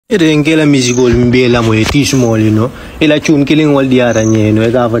Kela musical mbela mo T-Smallz, you know. Ila tune killing all the other, you know.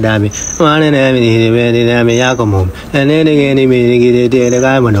 Ega for dami. Man and me yakomo. And then again me get the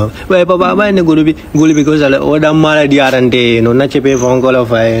guy no. Well, papa, why no good because I order mala the other day, you know. Not cheap phone call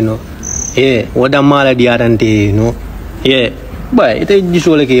of you know. Yeah, order mala the other day, you know. Yeah, but it is just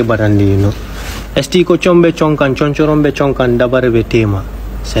like a button, you know. Esti ko chombe chonkan chonchorombe chonkan dabare tema.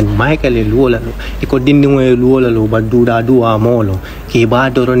 Sen Michael luola lo iko dindingo luola lo baduda dua molo ki ba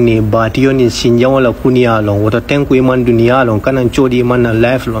doron ni batiyo ni sinjawa kunia lo wata tenku iman dunia lo kanan chodi iman na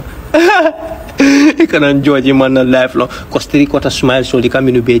life lo kanan joji man na life lo kostiri kota smile so di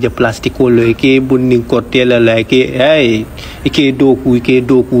kaminu beja plastiko lo ike bunni kotela la ike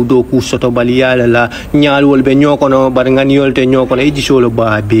doku soto baliyala la nyaal wol be nyokono bar ngani yolte nyokono iji solo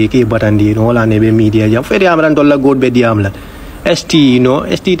ba be ke batandi no la ne be media jam fere amran dolla god be diam la ST, you know,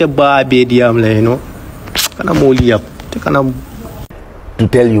 ST the bar diam le, you know. Kana moli up. Kana to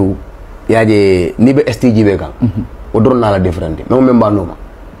tell you, ya je nibe ST jibe kan. Odron na la different. No member no ma.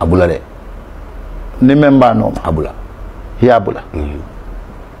 Abula de. Ni member no ma. Abula. Ya abula.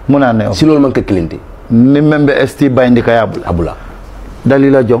 Muna ne. Si lol man ke clinti. Ni member ST bindi ka abula. Abula.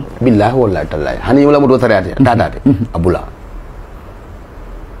 Dalila jong. Billahi wallahi tallahi. Hani wala mo do tariate. Tatate. Abula.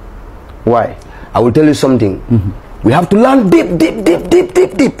 Why? I will tell you something. We have to learn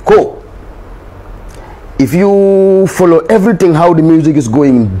deep. Go. If you follow everything how the music is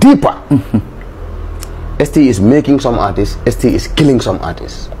going deeper, ST is making some artists, ST is killing some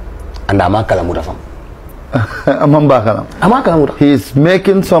artists. And Amakala Mudafam. Amakala Muda. He is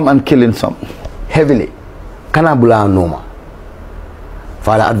making some and killing some. Heavily. Kanabula Noma.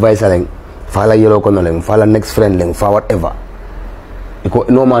 Fala advisor leng, fala yellow leng, fala next friend leng, for whatever.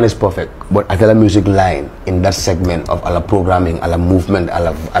 No man is perfect, but I tell a music line in that segment of ala programming, ala movement,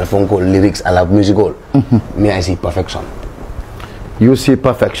 ala phone call, lyrics, ala musical. Me, I see perfection. You see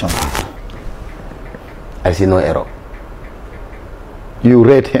perfection. I see no error. You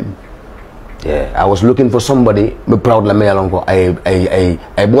rate him. Yeah, I was looking for somebody. Me proud la me along for I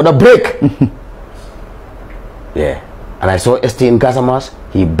bought a break. Yeah, and I saw ST in Casamas.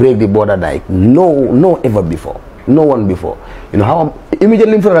 He break the border like no ever before. No one before. You know how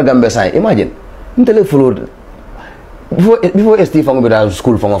immediately in front of Gambia side. Imagine. Before ST from the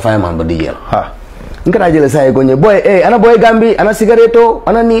school from a fireman but the year. Ha. Boy, ana boy Gambi, ana cigaretto,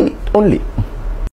 ana need only.